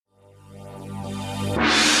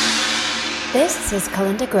This is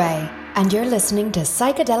Kalinda Gray, and you're listening to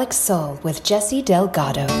Psychedelic Soul with Jesse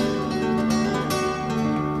Delgado.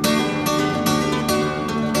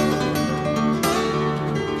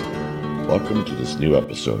 Welcome to this new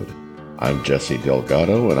episode. I'm Jesse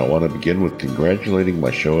Delgado, and I want to begin with congratulating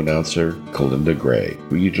my show announcer, Kalinda Gray,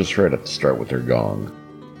 who you just heard at the start with her gong.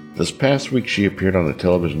 This past week, she appeared on the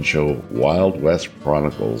television show Wild West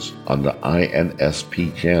Chronicles on the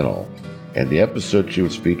INSP channel, and the episode she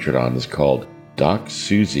was featured on is called Doc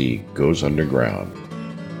Susie Goes Underground.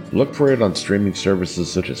 Look for it on streaming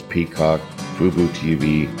services such as Peacock, Fubo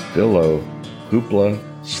TV, Philo, Hoopla,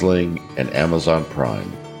 Sling, and Amazon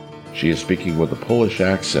Prime. She is speaking with a Polish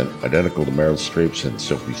accent identical to Meryl Streep's in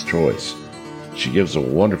Sophie's Choice. She gives a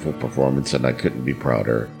wonderful performance, and I couldn't be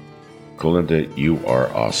prouder. Kalinda, you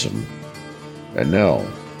are awesome. And now,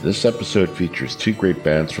 this episode features two great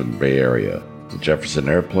bands from the Bay Area, the Jefferson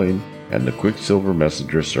Airplane and the Quicksilver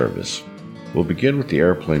Messenger Service. We'll begin with the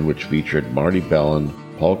Airplane, which featured Marty Balin,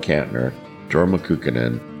 Paul Kantner, Jorma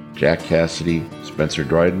Kukkonen, Jack Cassidy, Spencer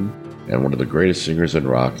Dryden, and one of the greatest singers in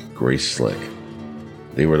rock, Grace Slick.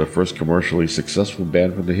 They were the first commercially successful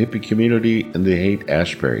band from the hippie community in the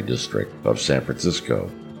Haight-Ashbury district of San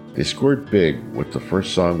Francisco. They scored big with the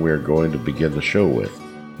first song we are going to begin the show with.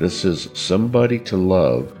 This is Somebody to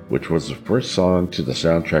Love, which was the first song to the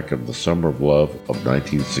soundtrack of The Summer of Love of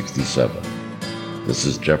 1967. This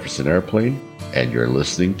is Jefferson Airplane, and you're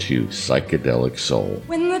listening to Psychedelic Soul.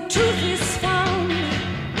 When the truth is found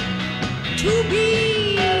to be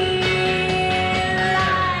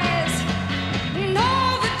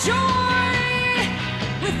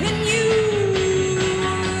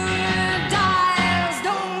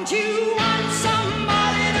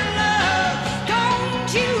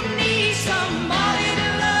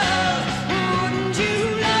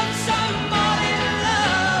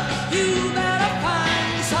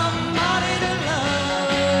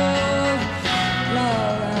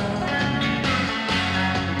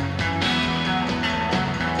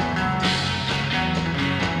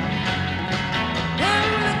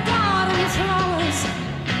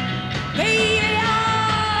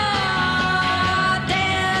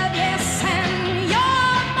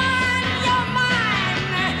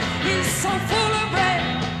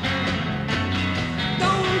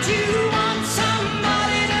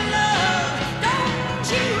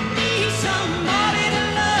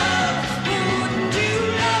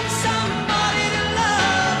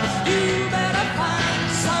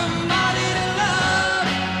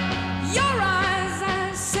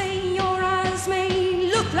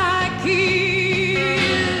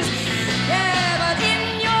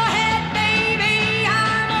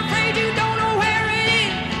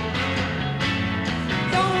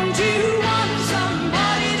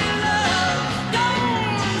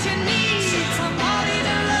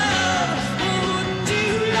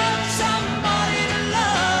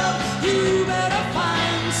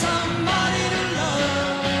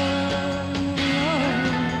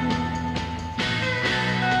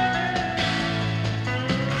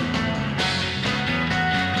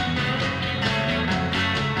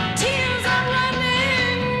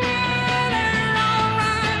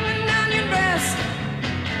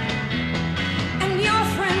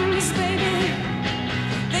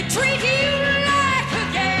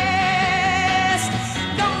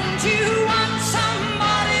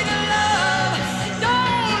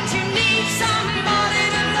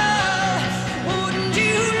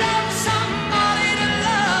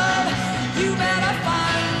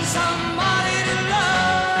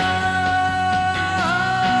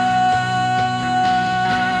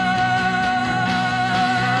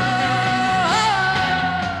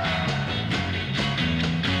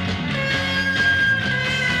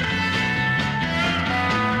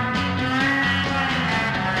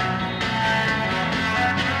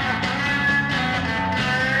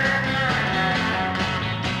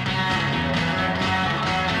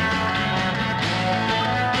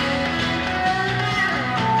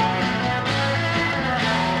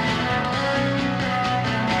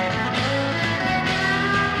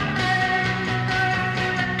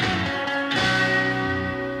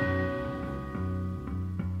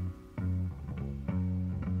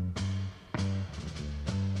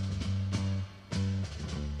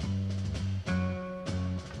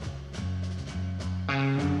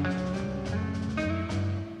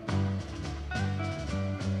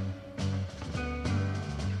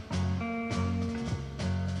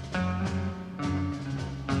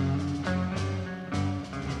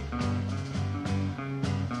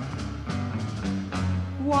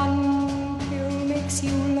One pill makes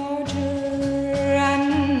you larger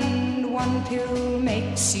and one pill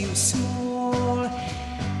makes you small,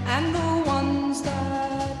 and the one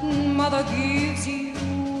mother gives you,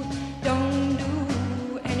 don't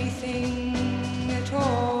do anything at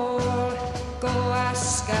all. Go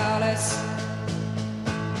ask Alice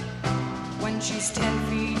when she's 10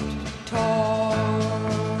 feet tall.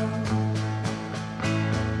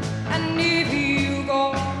 And if you go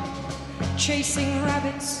chasing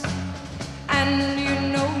rabbits and you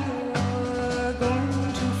know you're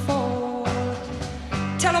going to fall,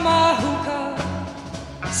 tell 'em a hookah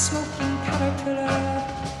smoking caterpillar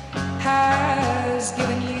has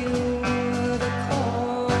given you the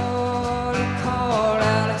call. Call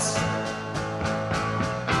Alice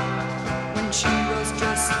when she was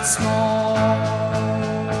just small.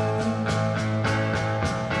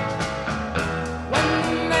 When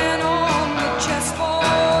the men on the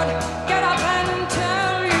chessboard get up and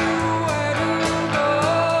tell you where to go,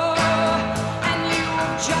 and you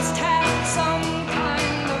just had some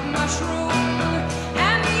kind of mushroom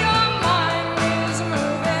and your mind is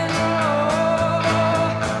moving low,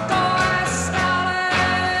 go ask Alice,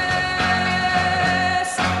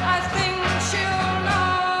 I think she'll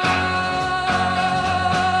know.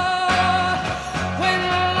 When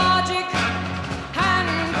logic and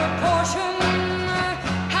proportion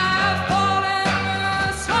have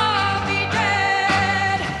fallen sloppy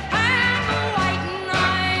dead, and the white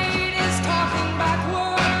knight is talking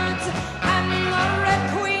backwards, and the red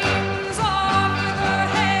queen's off with her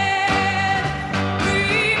head,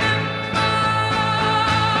 remember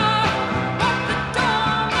what the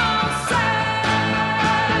Dormouse said.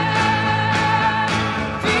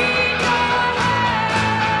 Feed your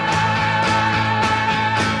head,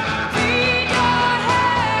 feed your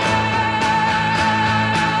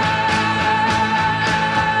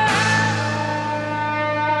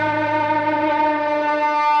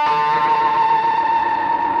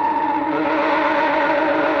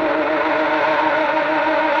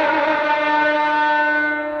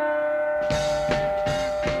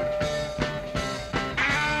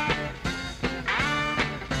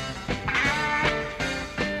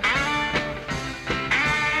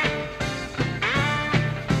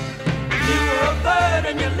You were a bird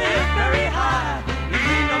and you lived very high. You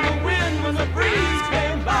leaned on the wind when the breeze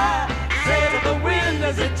came by. Say to the wind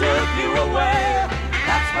as it took you away,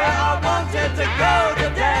 that's where I wanted to go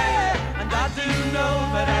today. And I do know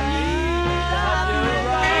that I need to have you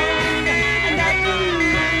around. And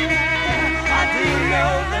I do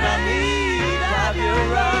know that I need to have you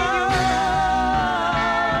around.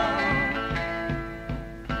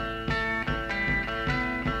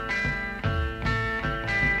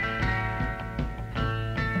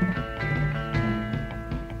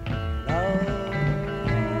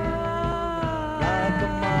 Like a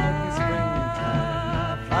mighty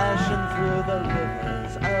springtime flashing through the river,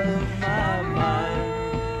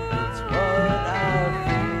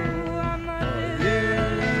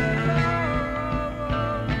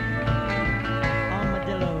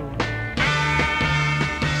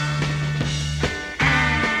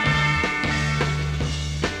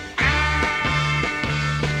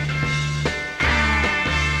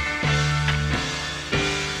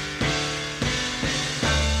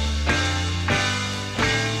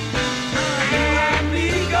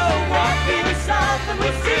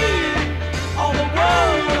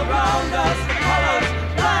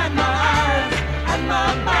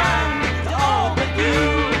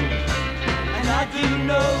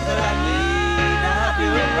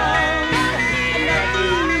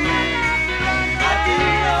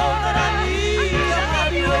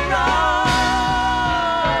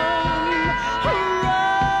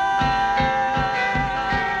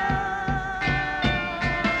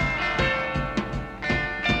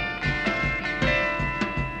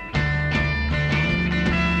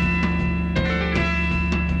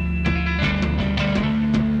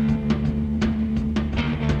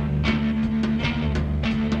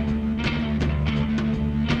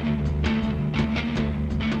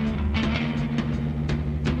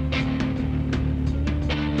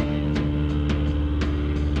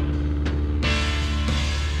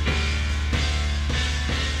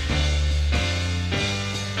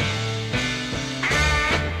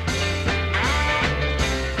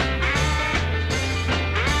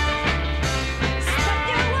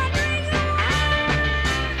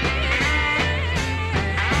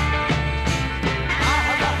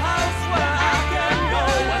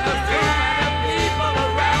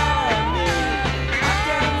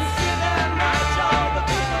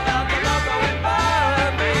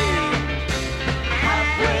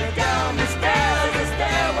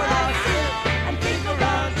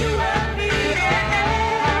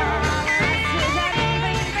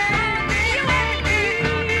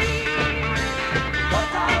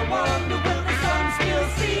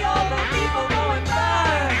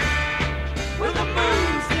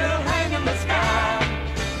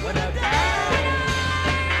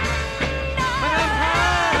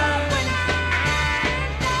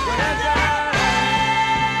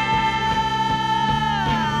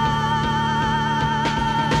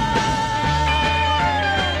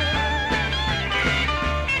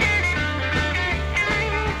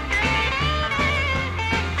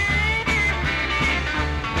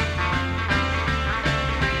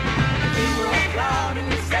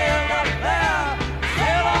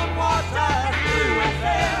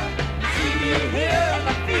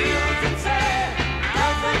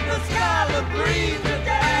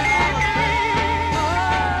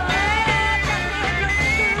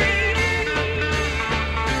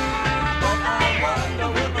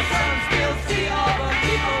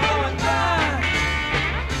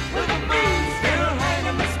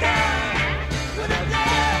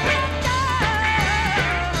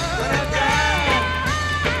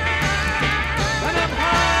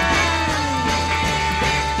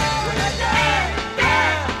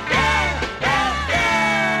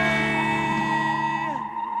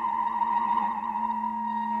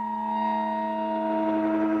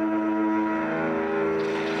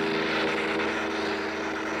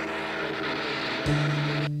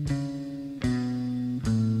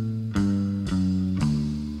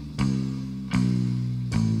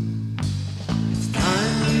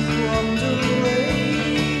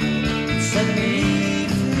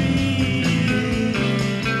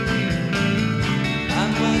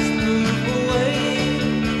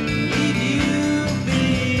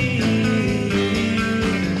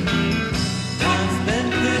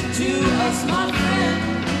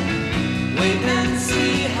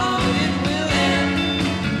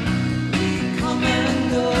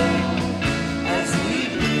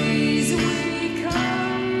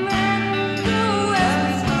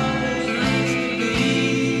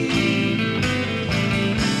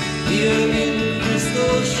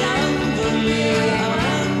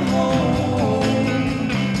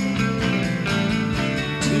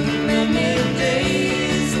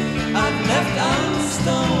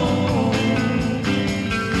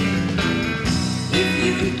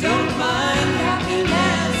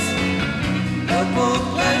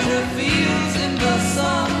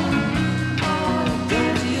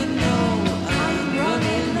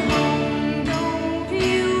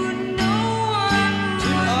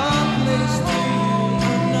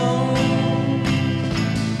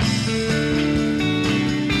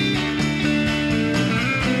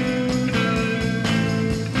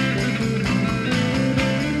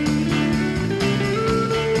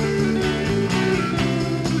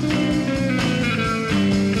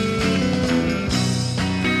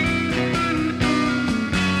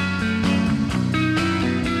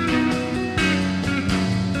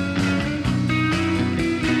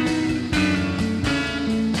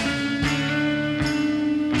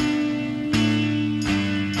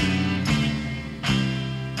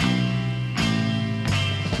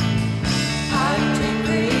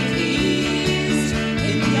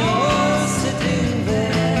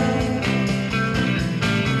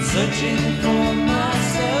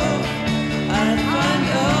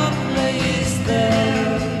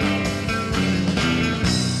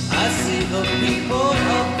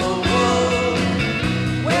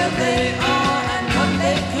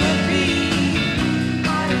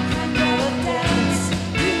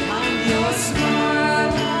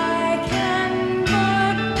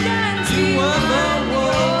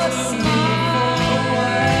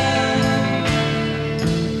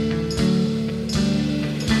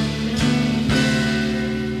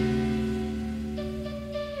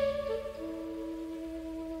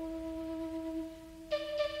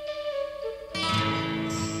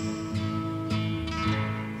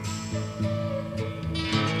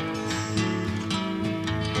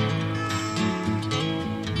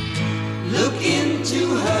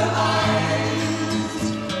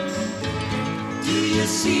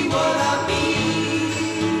 see what I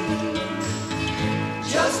mean?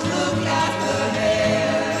 Just look at her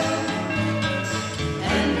hair,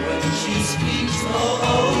 and when she speaks, oh,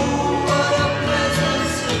 what a pleasant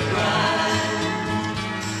surprise.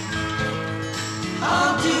 How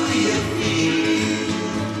do you feel?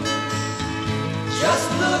 Just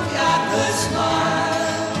look at her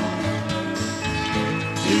smile.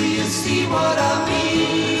 Do you see what I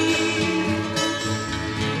mean?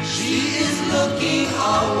 She is looking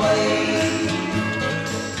our way.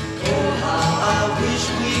 Oh, how I wish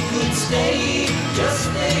we could stay, just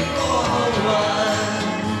stay for a while.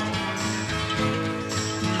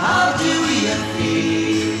 How do you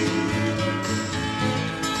feel?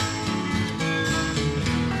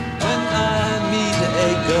 When I meet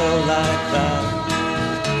a girl like that,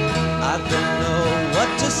 I don't know what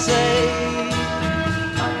to say,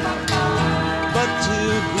 but to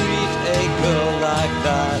greet a girl like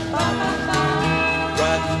that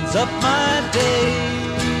brightens up my day.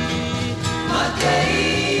 My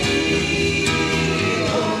day.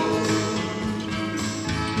 Oh.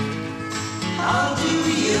 How do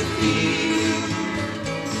you feel?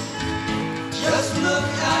 Just look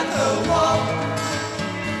at her walk.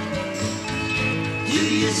 Do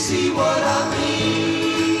you see what I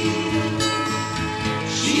mean?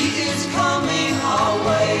 She is coming our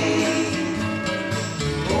way.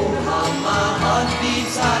 Oh, how my heart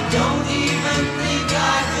beats, I don't even think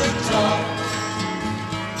I could talk.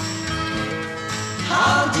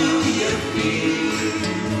 How do you feel?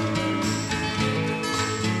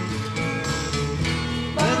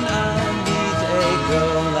 When I meet a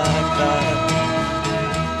girl like that,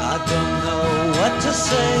 I don't know what to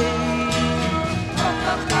say,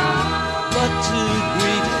 but to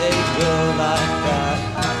greet a girl like that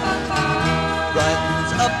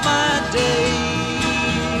brightens up my day.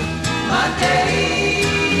 My day.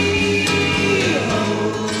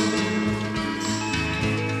 Oh.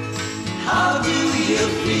 How do you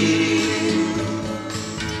feel?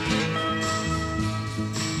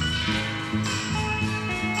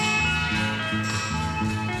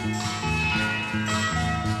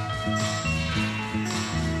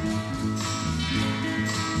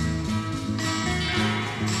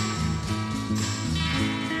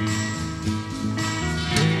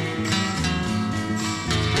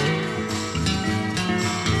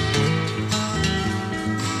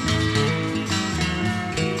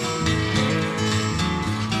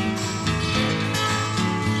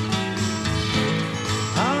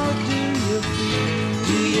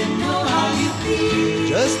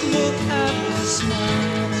 Just look at her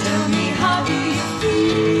smile. Tell me, how do you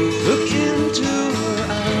feel? Look into her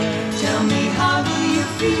eyes. Tell me, how do you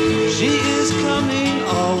feel? She is coming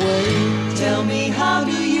our way. Tell me, how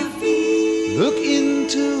do you feel? Look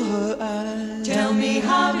into her eyes. Tell me,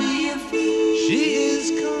 how do you feel? She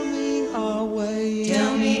is coming our way.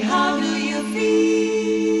 Tell me, how do you feel?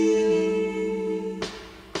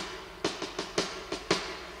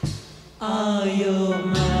 Are you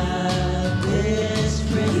mine?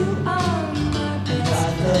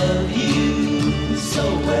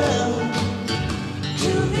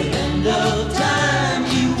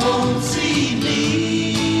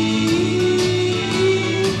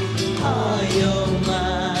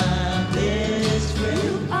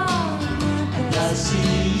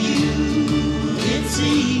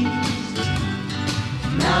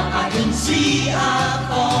 See, I've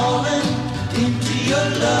fallen into your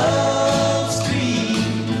love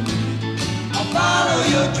stream. I'll follow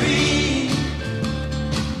your dream.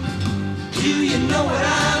 Do you know what I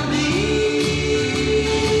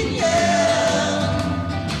mean? Yeah,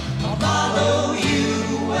 I'll follow you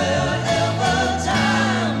wherever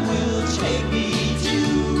time will take me to.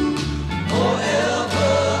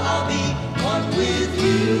 Forever I'll be one with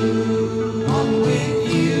you. One with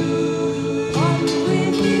you. One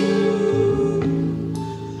with you.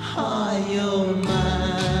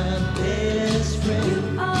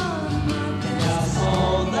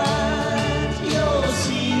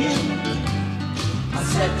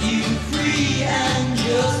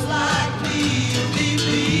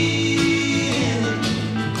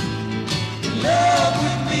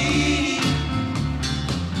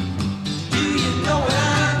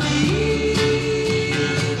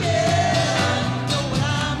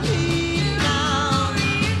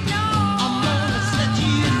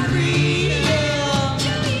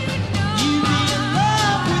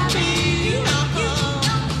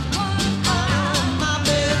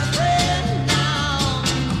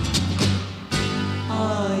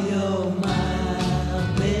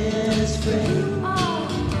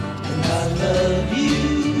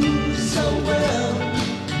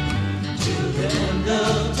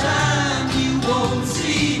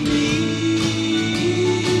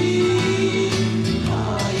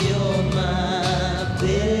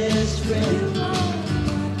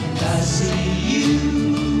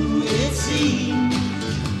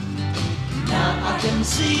 can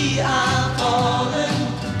see I'm falling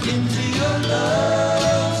into your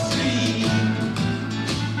love stream.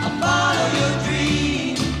 I follow your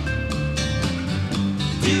dream.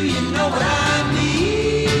 Do you know what I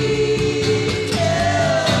mean?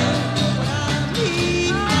 Yeah, what I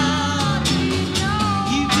mean now.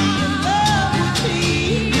 You be in love with me.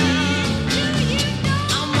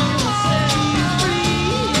 I'm gonna set you free.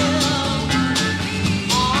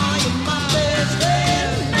 Oh, you're my best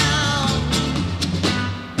friend now.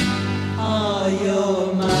 Oh, you're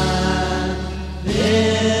my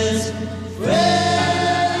best friend.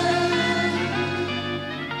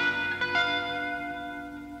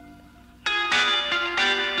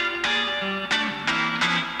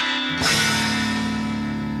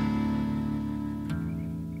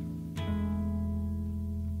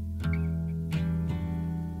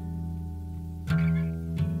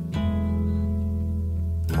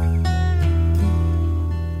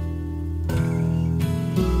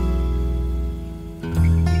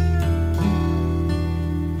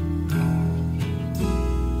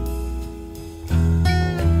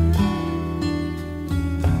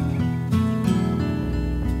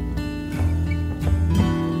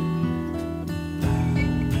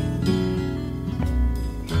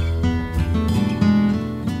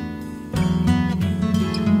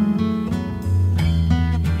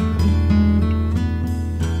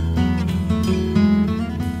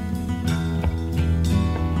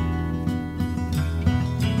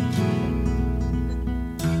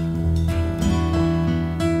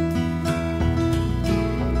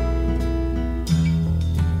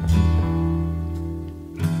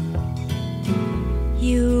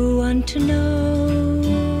 You want to know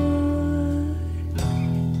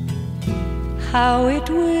how it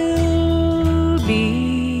will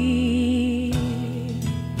be,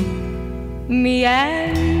 me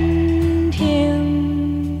and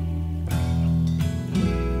him,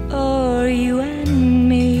 or you and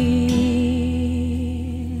me.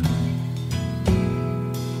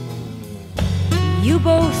 You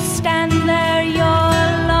both stand there, your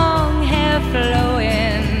long hair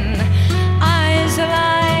flowing, eyes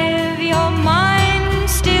alive, your mind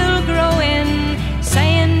still growing,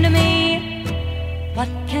 saying to me, what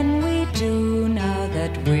can we do now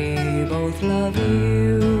that we both love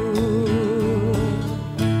you?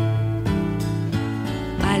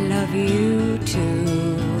 I love you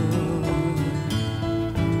too.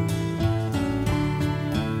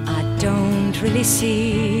 I don't really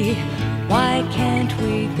see, why can't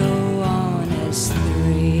we go on as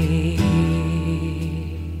three?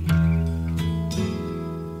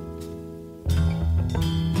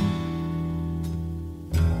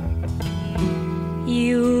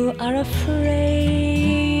 You are afraid,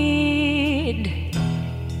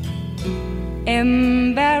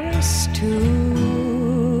 embarrassed too.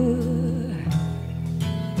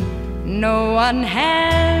 No one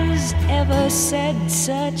has ever said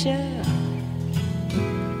such a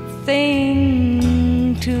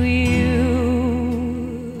thing to you.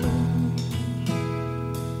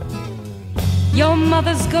 Your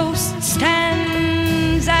mother's ghost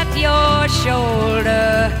stands at your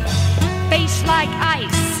shoulder, face like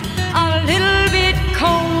ice, a little bit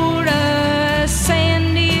colder,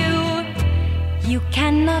 saying to you, you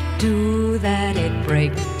cannot do that, it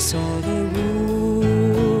breaks all the rules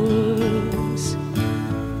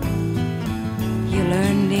you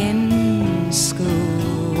learned in school.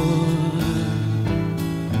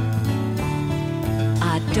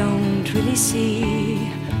 I don't really see,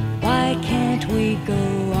 why can't we go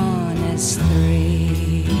on as three?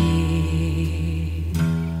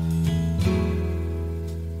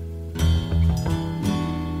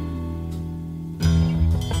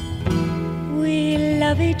 We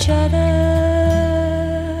love each other,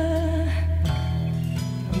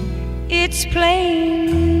 it's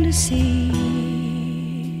plain to see.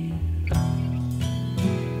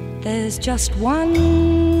 There's just one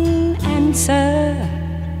answer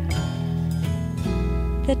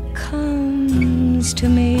that comes to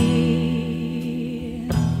me.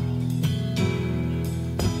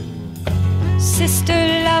 Sister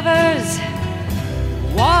lovers,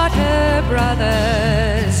 water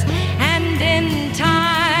brothers, and in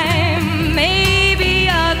time maybe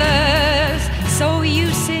others. So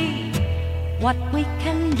you see, what we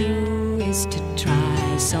can do is to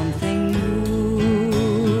try something new.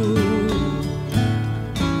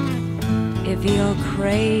 If you're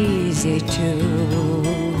crazy too,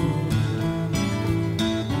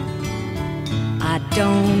 I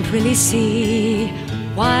don't really see,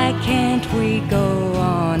 why can't we go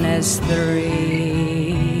on as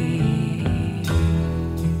three?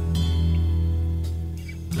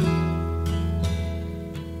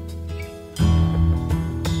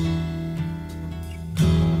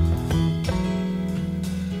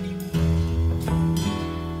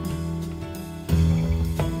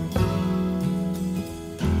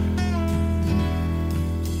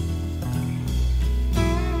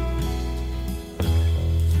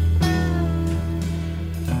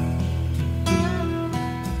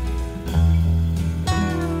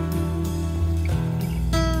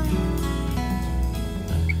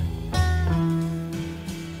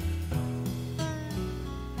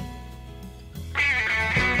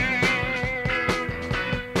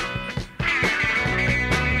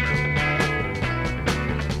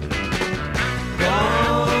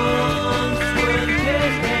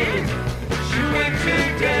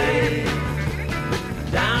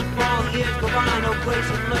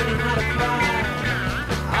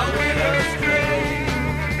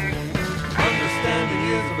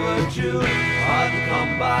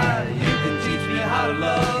 how to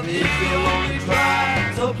love if you'll only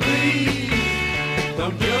try. So please,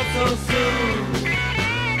 don't give up so soon.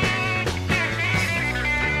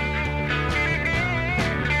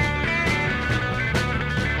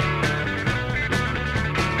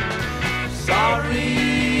 Sorry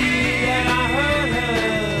that I hurt her,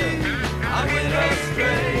 I went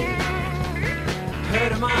astray.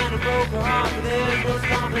 Hurt her mind and broke her heart, but there's no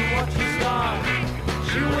stopping what she started.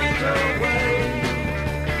 She went her way.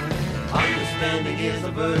 Understanding is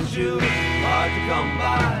a virtue, hard to come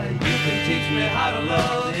by. You can teach me how to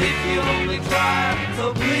love if you only try.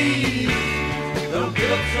 So please, don't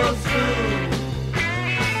give up so soon.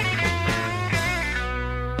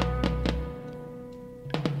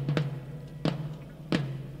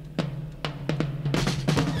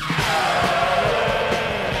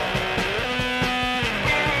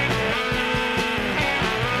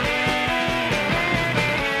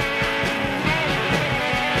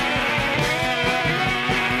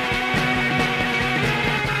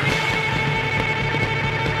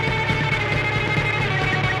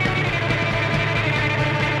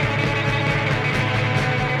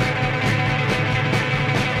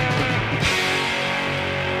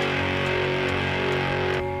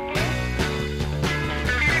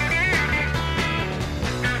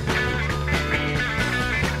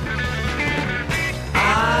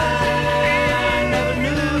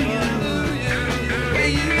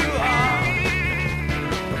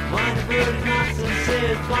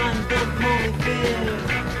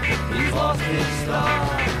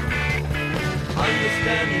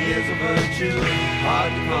 Understanding is a virtue,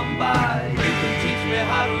 hard to come by. You can teach me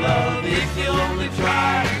how to love if you'll only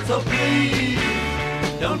try. So please,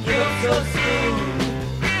 don't give up so soon.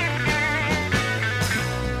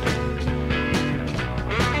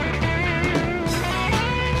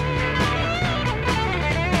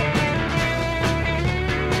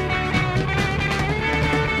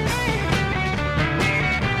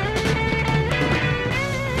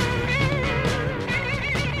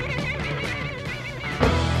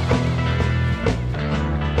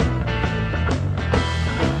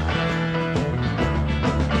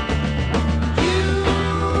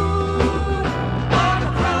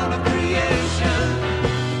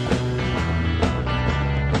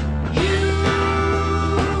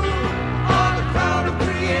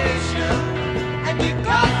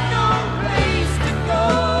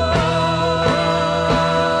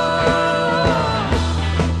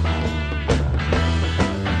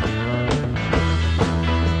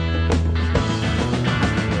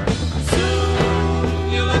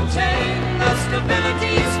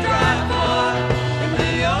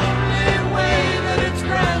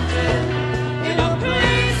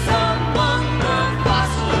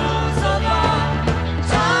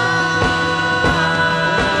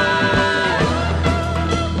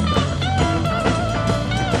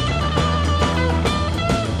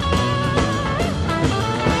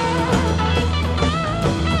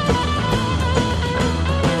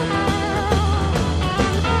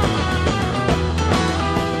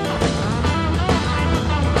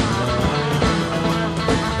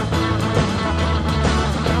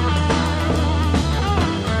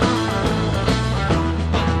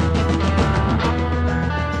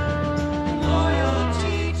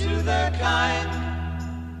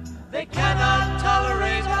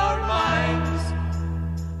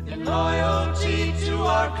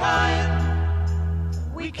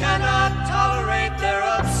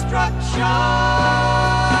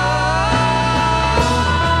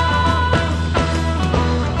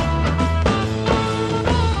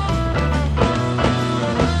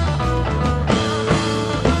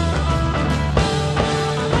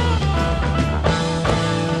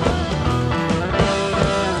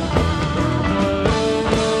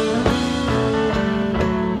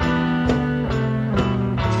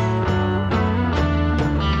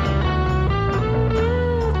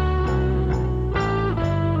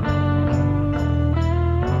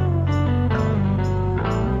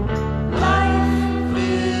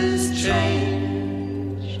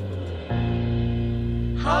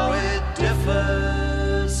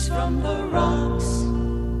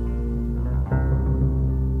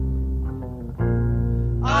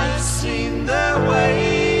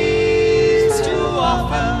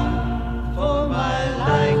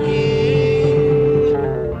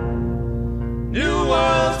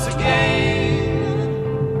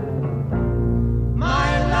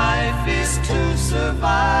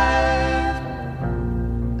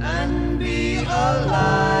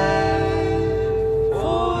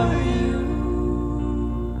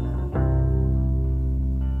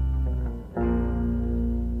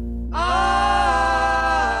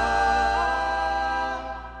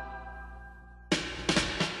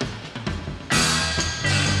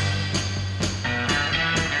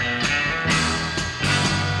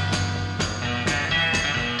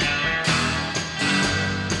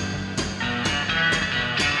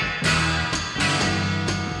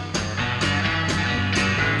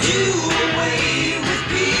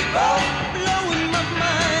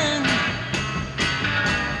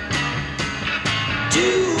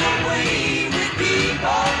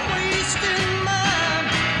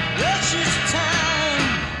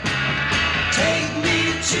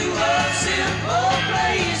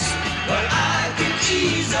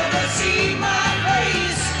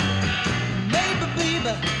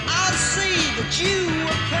 You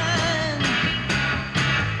were kind.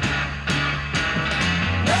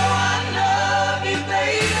 No, I love you,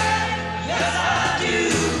 baby. Yes, I do.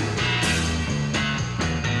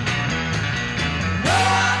 No,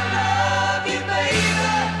 I love you,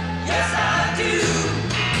 baby. Yes, I do.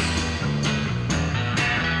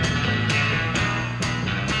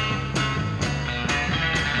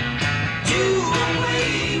 Do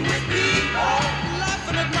away with people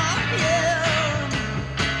laughing at my hair.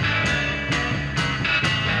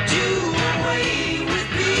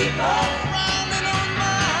 Rounding on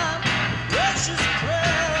my precious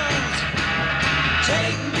prayers.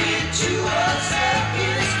 Take me to a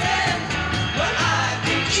second stand where I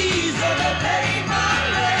can easily pay my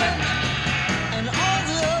rent, and all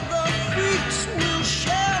the other freaks will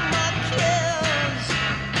share my cares.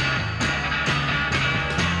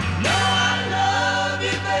 No, I love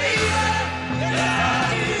you, baby. Yes, I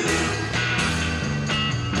do.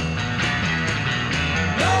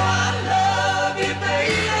 No, I love you,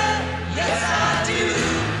 baby. Yes, I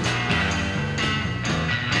do.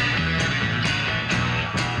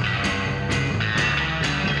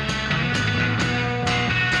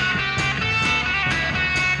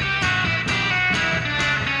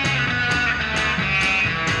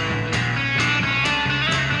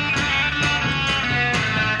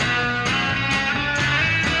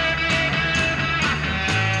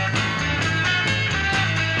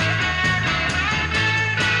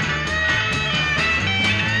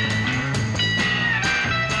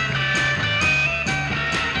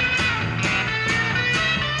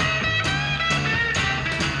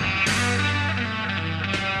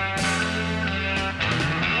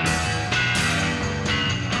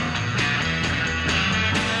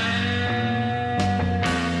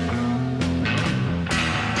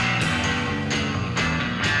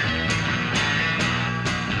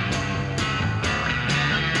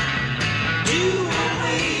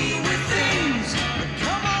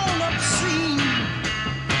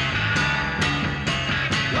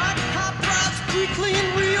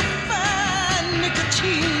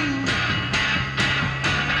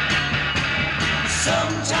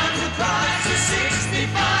 Sometimes the price is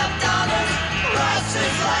 $65.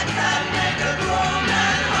 Prices like that make a grown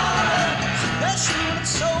man holler, especially when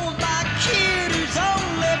it's sold by a kid who's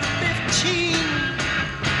only 15.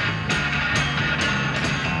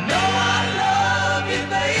 No, I love you,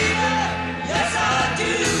 baby. Yes, I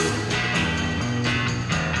do.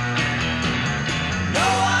 No,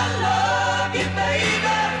 I love you,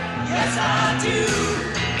 baby. Yes, I do.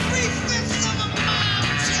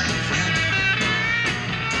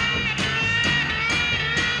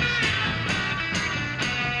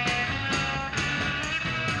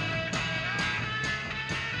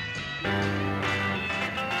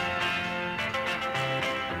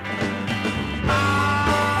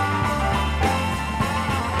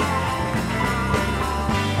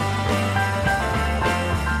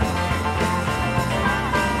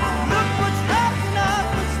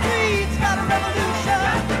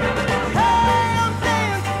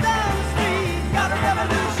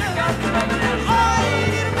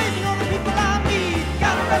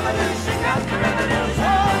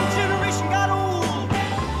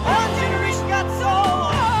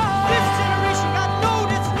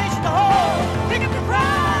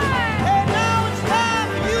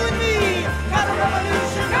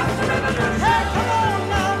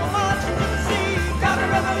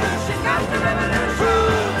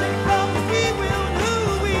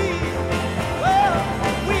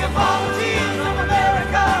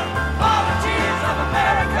 Volunteers of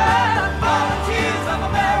America, volunteers of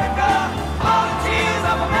America.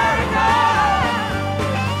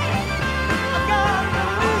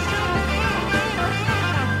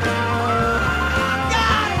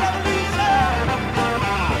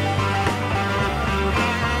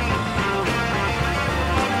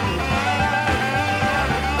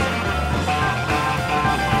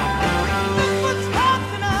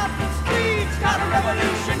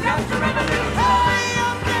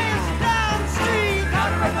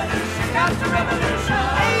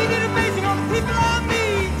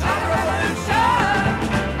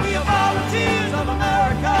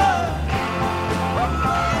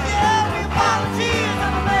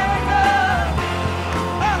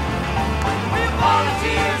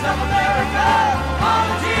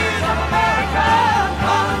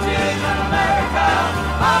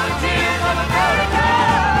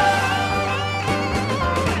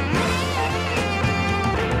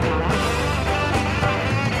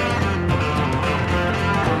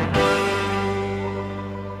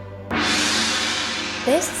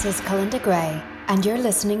 This is Kalinda Gray, and you're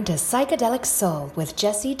listening to Psychedelic Soul with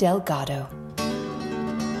Jesse Delgado.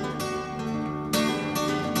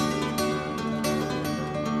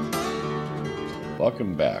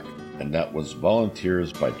 Welcome back, and that was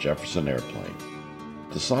Volunteers by Jefferson Airplane.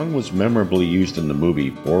 The song was memorably used in the movie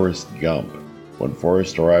Forrest Gump, when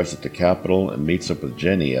Forrest arrives at the Capitol and meets up with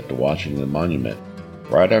Jenny at the Washington Monument,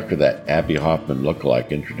 right after that Abby Hoffman lookalike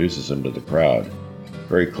introduces him to the crowd.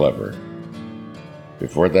 Very clever.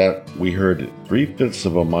 Before that, we heard 3/5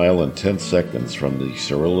 of a Mile in 10 Seconds from the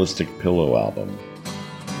Surrealistic Pillow album.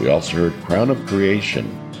 We also heard Crown of Creation,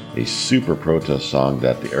 a super protest song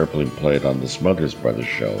that the Airplane played on the Smothers Brothers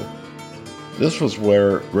show. This was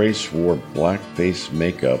where Grace wore black face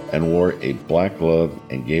makeup and wore a black glove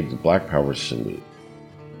and gave the Black Power salute.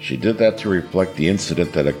 She did that to reflect the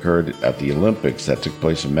incident that occurred at the Olympics that took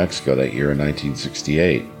place in Mexico that year in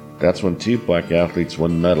 1968. That's when 2 black athletes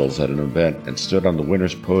won medals at an event and stood on the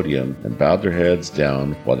winner's podium and bowed their heads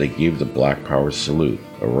down while they gave the Black Power salute,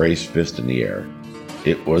 a raised fist in the air.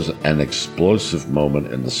 It was an explosive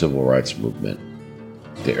moment in the civil rights movement.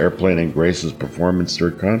 The Airplane and Grace's performance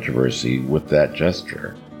stirred controversy with that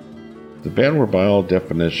gesture. The band were by all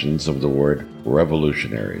definitions of the word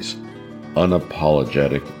revolutionaries,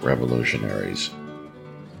 unapologetic revolutionaries.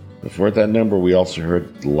 Before that number, we also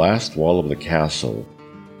heard The Last Wall of the Castle.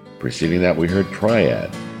 Preceding that, we heard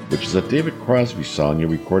Triad, which is a David Crosby song he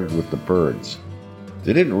recorded with the Byrds.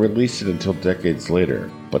 They didn't release it until decades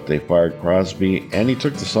later, but they fired Crosby and he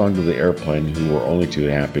took the song to the Airplane, who were only too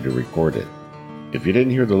happy to record it. If you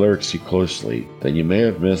didn't hear the lyrics too closely, then you may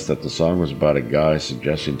have missed that the song was about a guy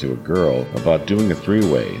suggesting to a girl about doing a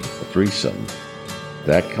three-way, a threesome.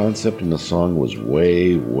 That concept in the song was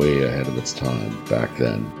way, way ahead of its time back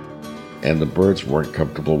then. And the Byrds weren't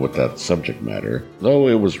comfortable with that subject matter, though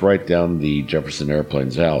it was right down the Jefferson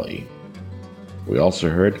Airplane's alley. We also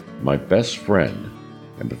heard My Best Friend,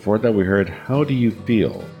 and before that we heard How Do You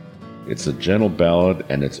Feel? It's a gentle ballad,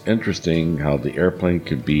 and it's interesting how the Airplane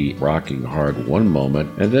could be rocking hard one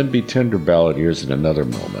moment and then be tender balladeers in another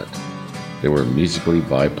moment. They were musically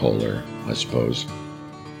bipolar, I suppose.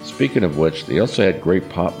 Speaking of which, they also had great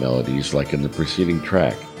pop melodies like in the preceding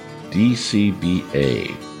track,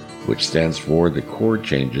 DCBA, which stands for the chord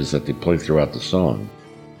changes that they play throughout the song.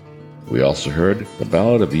 We also heard The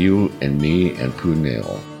Ballad of You and Me and Pooh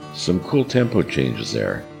Nail. Some cool tempo changes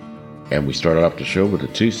there. And we started off the show with the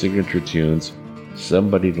 2 signature tunes,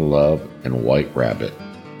 Somebody to Love and White Rabbit.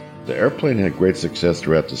 The Airplane had great success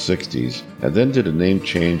throughout the 60s, and then did a name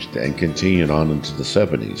change and continued on into the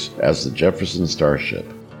 70s as the Jefferson Starship.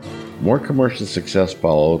 More commercial success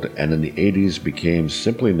followed, and in the 80s became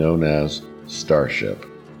simply known as Starship.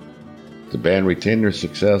 The band retained their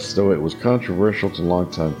success, though it was controversial to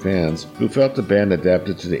longtime fans who felt the band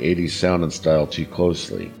adapted to the 80s sound and style too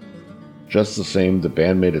closely. Just the same, the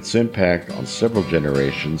band made its impact on several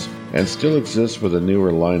generations and still exists with a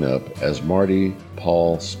newer lineup, as Marty,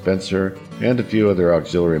 Paul, Spencer, and a few other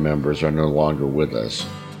auxiliary members are no longer with us.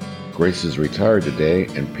 Grace is retired today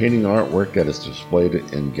and painting artwork that is displayed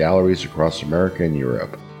in galleries across America and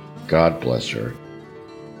Europe. God bless her.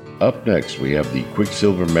 Up next, we have the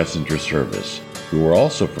Quicksilver Messenger Service, who were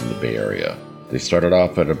also from the Bay Area. They started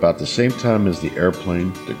off at about the same time as the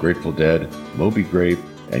Airplane, the Grateful Dead, Moby Grape,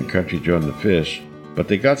 and Country Joe and the Fish, but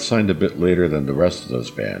they got signed a bit later than the rest of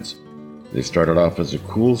those bands. They started off as a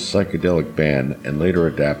cool psychedelic band and later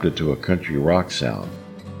adapted to a country rock sound.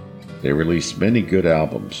 They released many good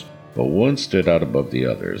albums, but one stood out above the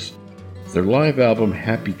others. Their live album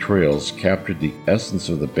Happy Trails captured the essence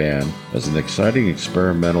of the band as an exciting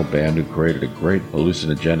experimental band who created a great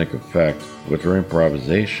hallucinogenic effect with their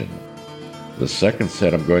improvisation. The second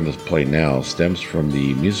set I'm going to play now stems from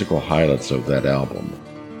the musical highlights of that album.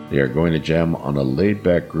 They are going to jam on a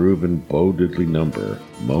laid-back grooving Bo Diddley number,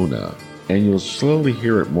 Mona, and you'll slowly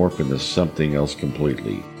hear it morph into something else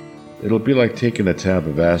completely. It'll be like taking a tab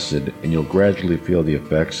of acid, and you'll gradually feel the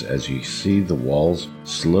effects as you see the walls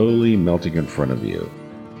slowly melting in front of you.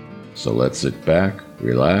 So let's sit back,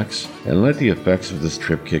 relax, and let the effects of this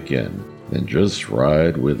trip kick in, and just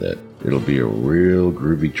ride with it. It'll be a real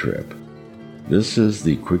groovy trip. This is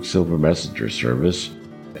the Quicksilver Messenger Service,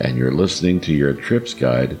 and you're listening to your trip's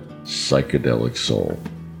guide, Psychedelic Soul.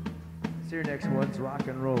 This here next one's rock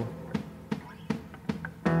and roll.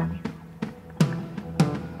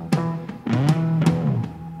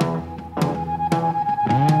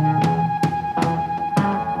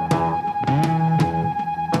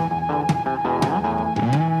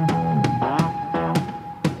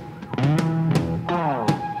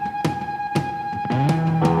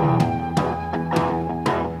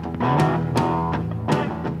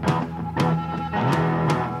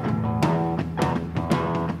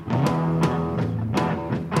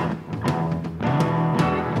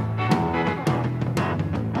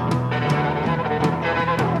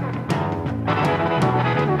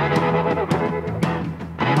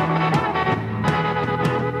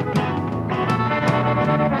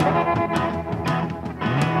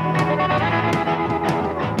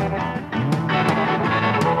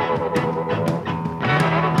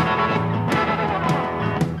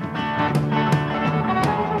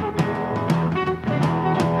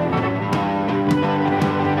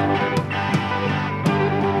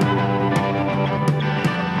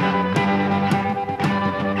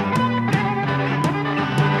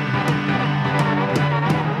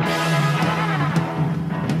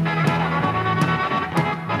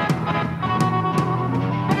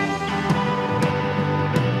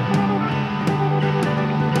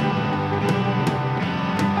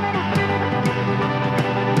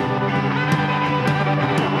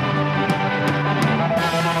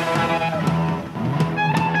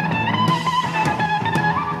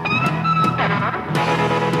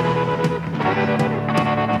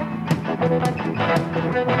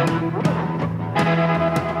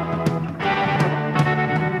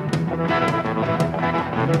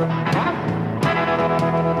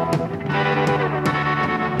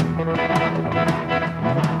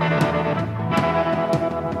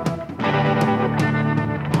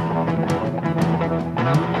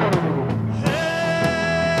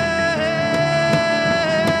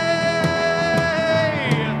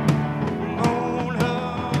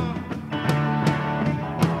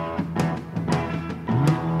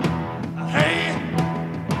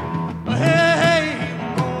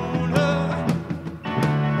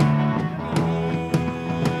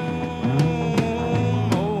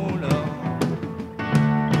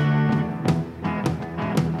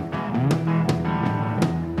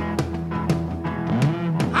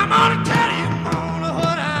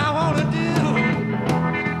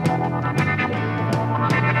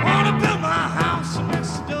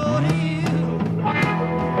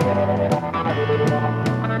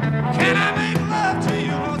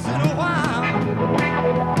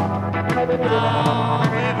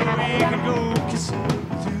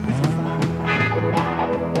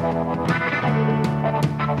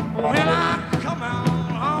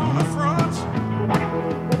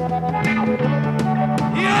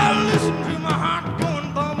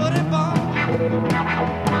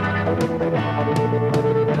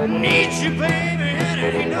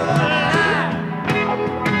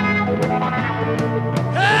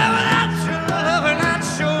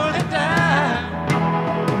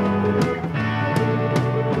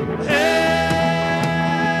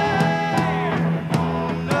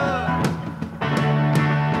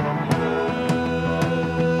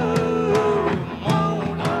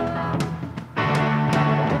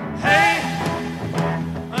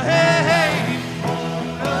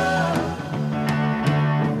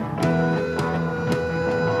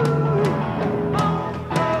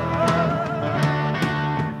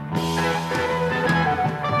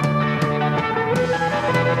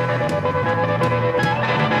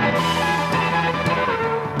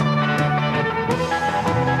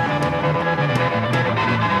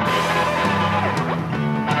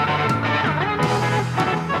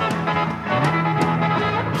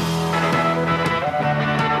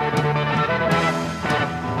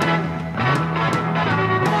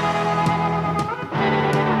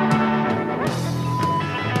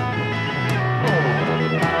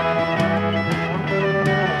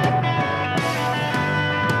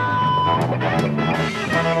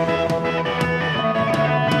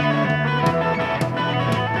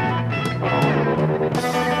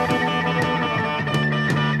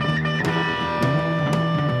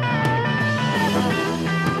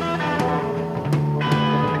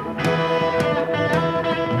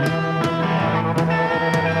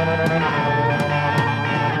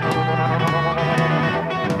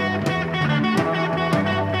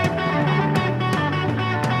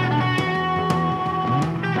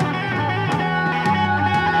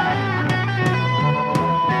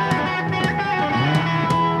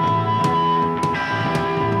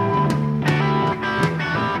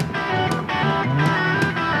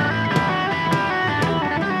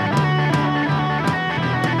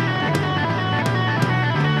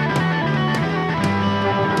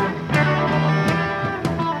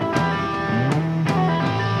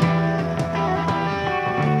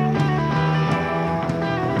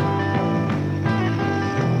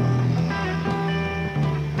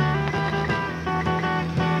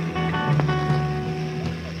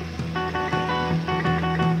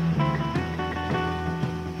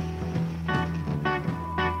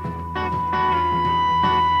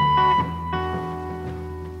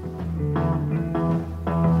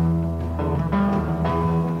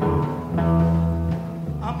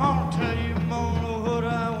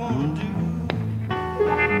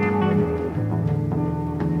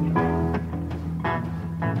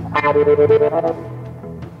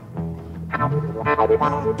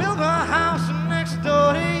 Build a house next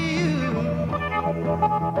door to you.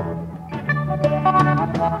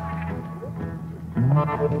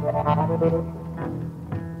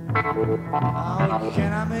 Oh,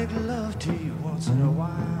 can I make love to you once in a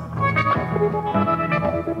while?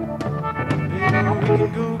 Baby, we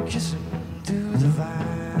can go kissing through the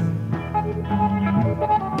vine.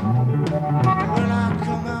 When I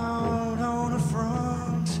come out on the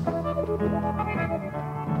front,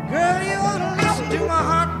 girl, you ought to listen to my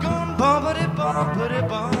heart going bumpity bumpity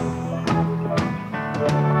bump.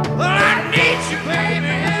 Well, I need you, baby,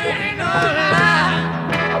 and it ain't no lie.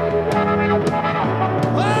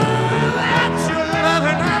 Oh, that's your love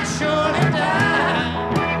and I'd surely die.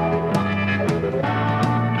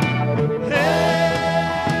 Hey,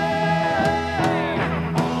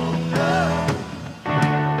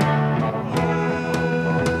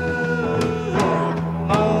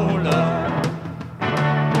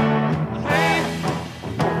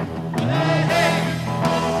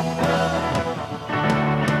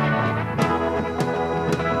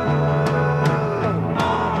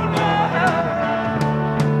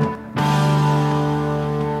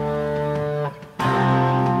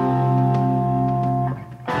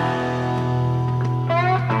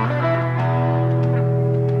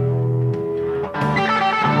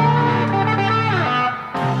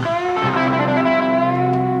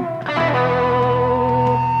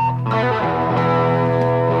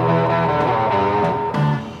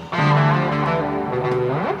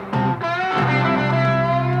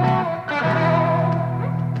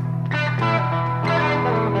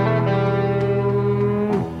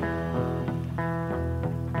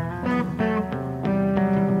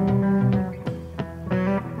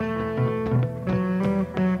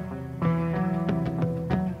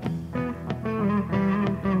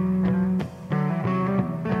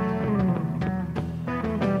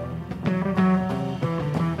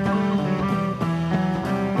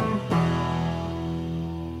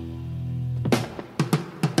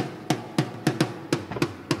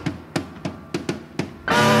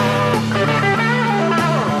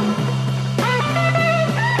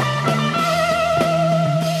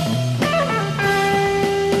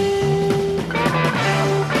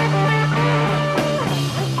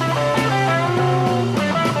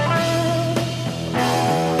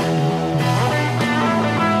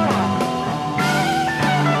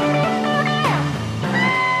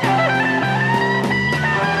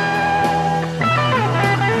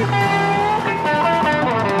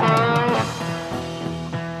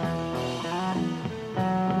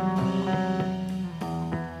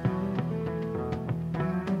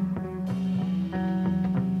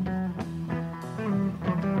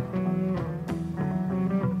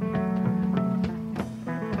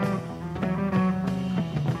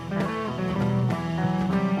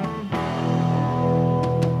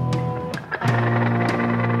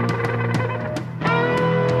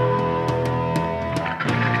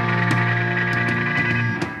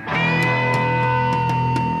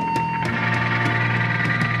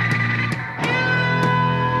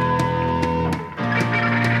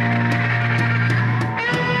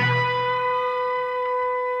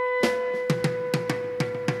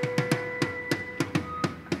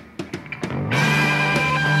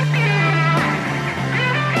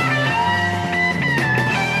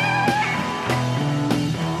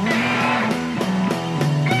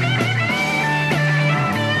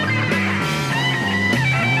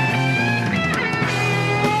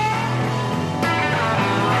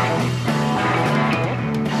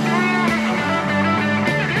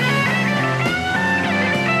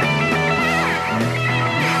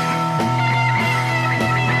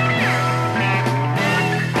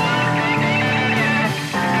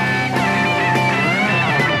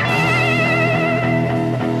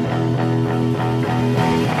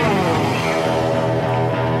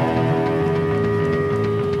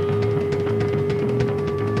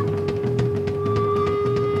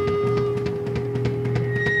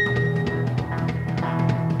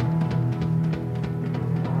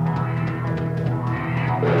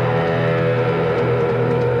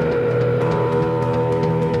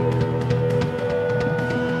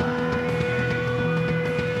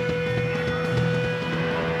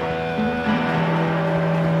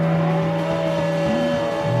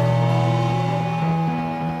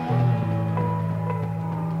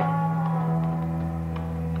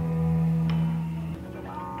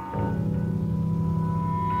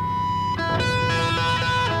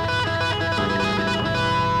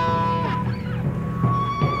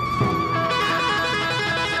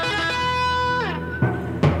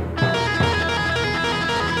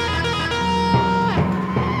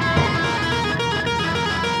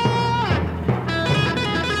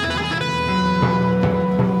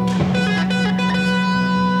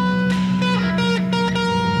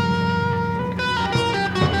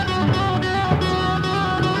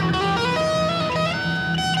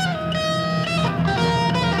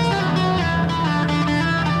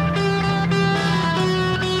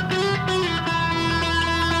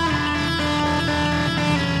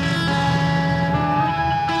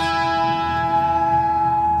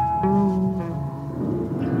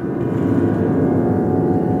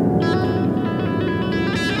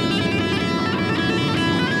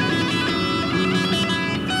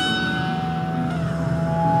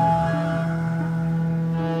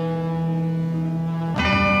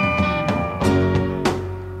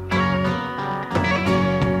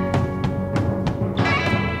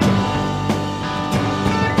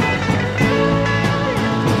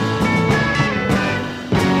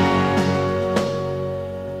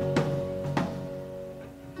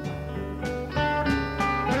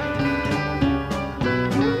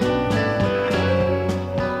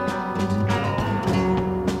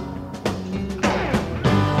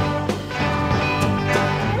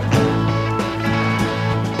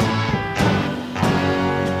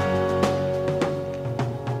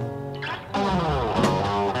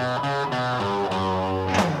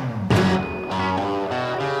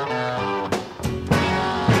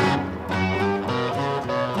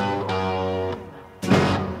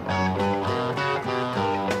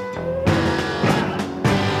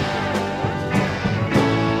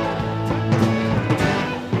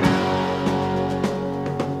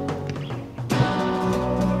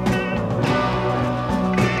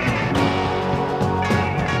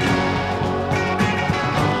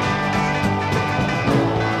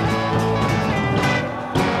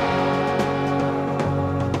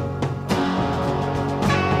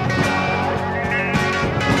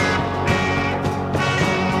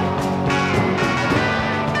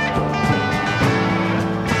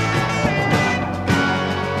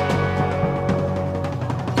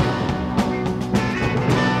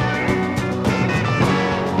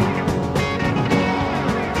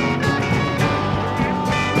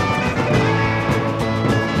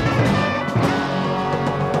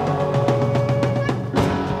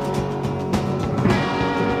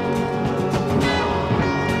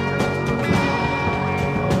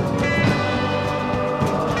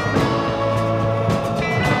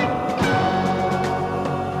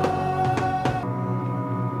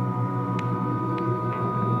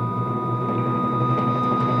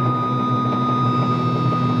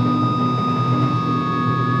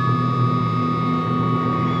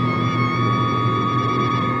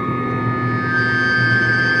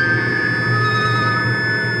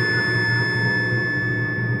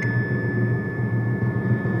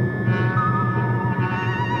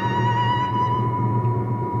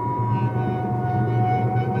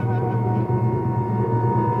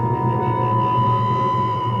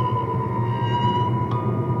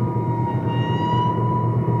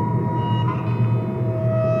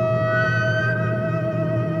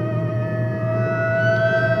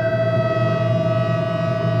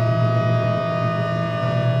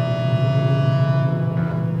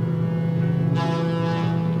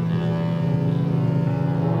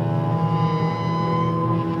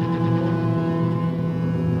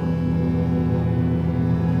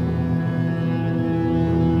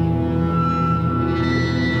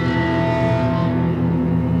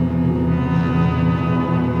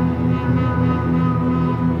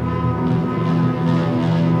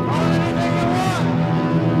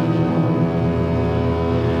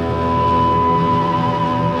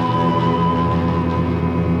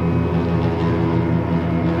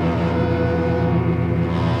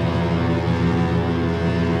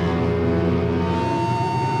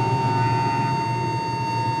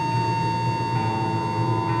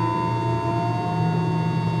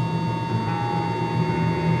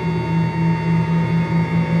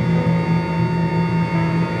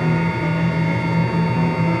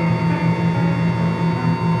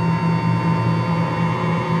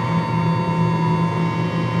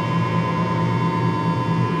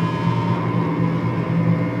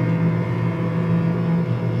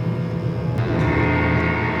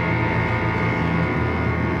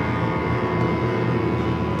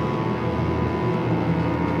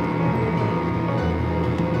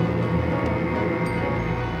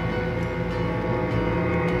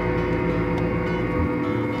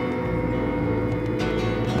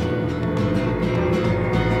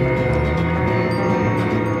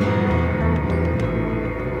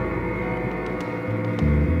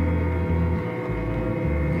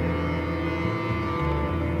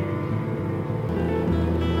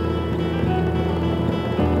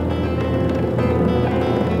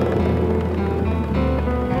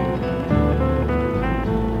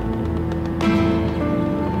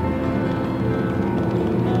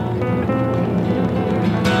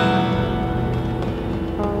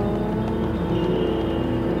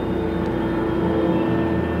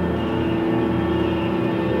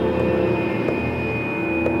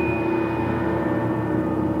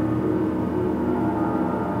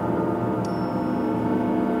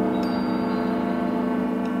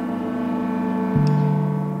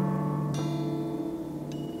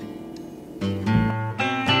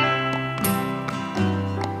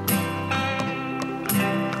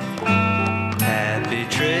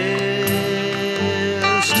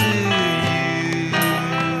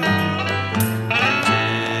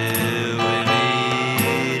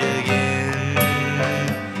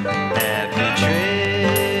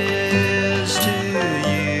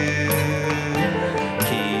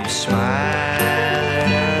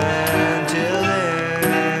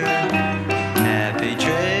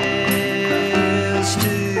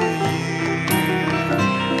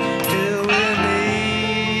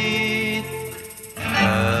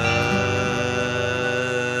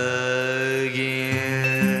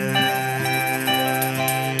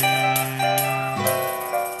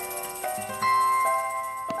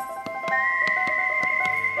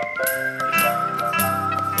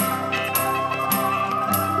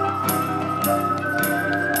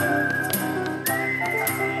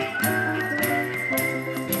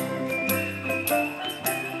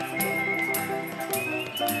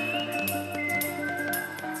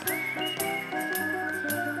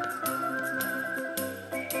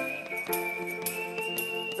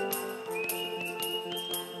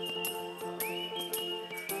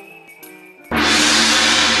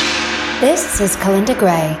 This is Kalinda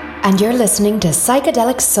Gray, and you're listening to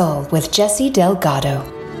Psychedelic Soul with Jesse Delgado.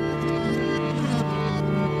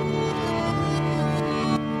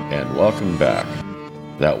 And welcome back.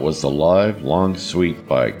 That was the live long suite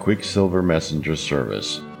by Quicksilver Messenger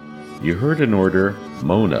Service. You heard in order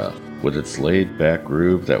Mona with its laid-back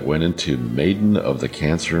groove that went into Maiden of the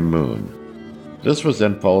Cancer Moon. This was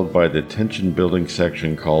then followed by the tension-building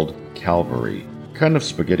section called Calvary, kind of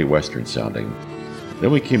spaghetti western sounding.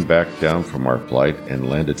 Then we came back down from our flight and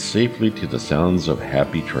landed safely to the sounds of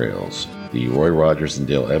Happy Trails, the Roy Rogers and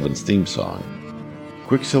Dale Evans theme song.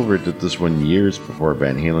 Quicksilver did this one years before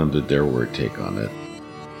Van Halen did their word take on it.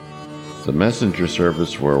 The Messenger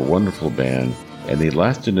Service were a wonderful band, and they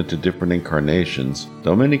lasted into different incarnations,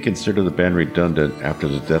 though many consider the band redundant after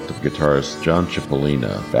the death of guitarist John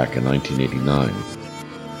Cipollina back in 1989.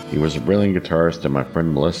 He was a brilliant guitarist, and my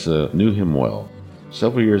friend Melissa knew him well.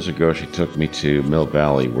 Several years ago, she took me to Mill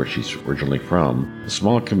Valley, where she's originally from, a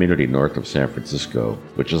small community north of San Francisco,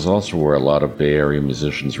 which is also where a lot of Bay Area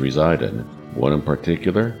musicians reside in. One in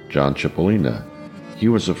particular, John Cipollina. He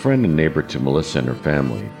was a friend and neighbor to Melissa and her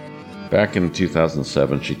family. Back in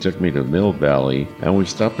 2007, she took me to Mill Valley, and we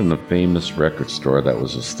stopped in the famous record store that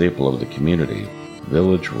was a staple of the community,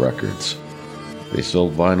 Village Records. They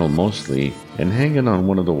sold vinyl mostly, and hanging on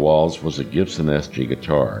one of the walls was a Gibson SG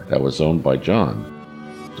guitar that was owned by John.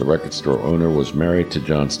 The record store owner was married to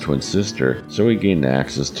John's twin sister, so he gained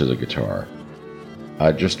access to the guitar.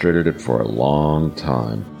 I just dreaded it for a long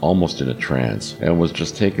time, almost in a trance, and was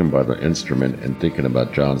just taken by the instrument and thinking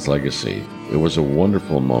about John's legacy. It was a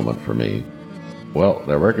wonderful moment for me. Well,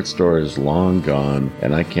 the record store is long gone,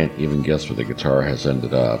 and I can't even guess where the guitar has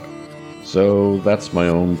ended up. So that's my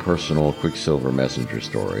own personal Quicksilver Messenger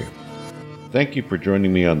story. Thank you for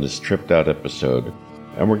joining me on this tripped out episode,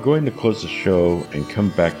 and we're going to close the show and come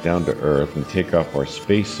back down to Earth and take off our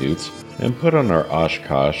spacesuits and put on our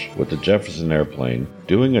Oshkosh with the Jefferson Airplane,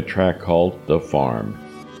 doing a track called The Farm.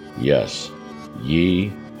 Yes,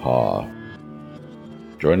 yee-haw.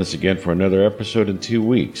 Join us again for another episode in 2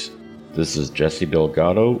 weeks. This is Jesse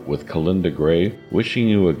Delgado with Kalinda Gray, wishing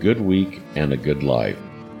you a good week and a good life.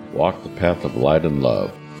 Walk the path of light and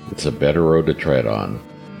love. It's a better road to tread on.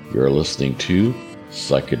 You're listening to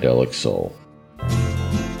Psychedelic Soul.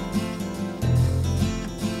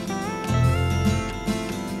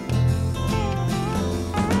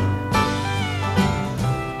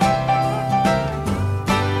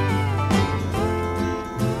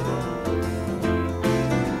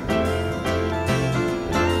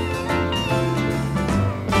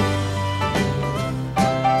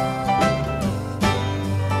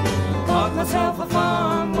 Bought myself a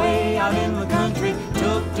farm way out in the country.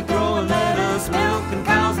 Took to growing lettuce, milk, and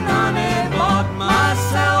cows and honey. Bought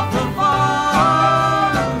myself a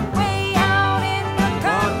farm Way out in the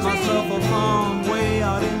Bought myself a farm way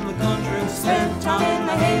out in the country. Spent time in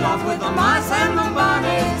the hayloft with the mice and the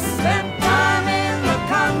bunnies. Spent time in the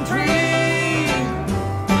country.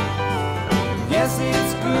 Yes,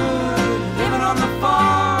 it's good living on the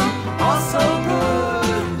farm. Also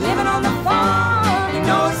good living on the farm. You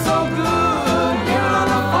know it's so good living on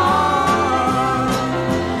the farm.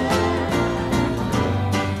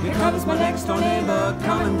 Here comes my next door neighbor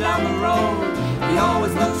coming down the road. He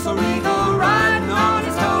always looks so regal, riding on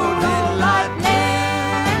his toad, little lightning.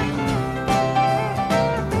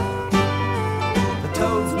 The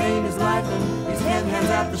toad's name is Lightning. His hands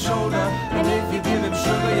at the shoulder, and if you give him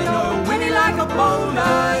sugar, you know he'll whinny like a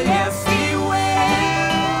boulder. Yes, he will.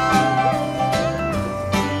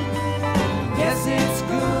 Yes, it's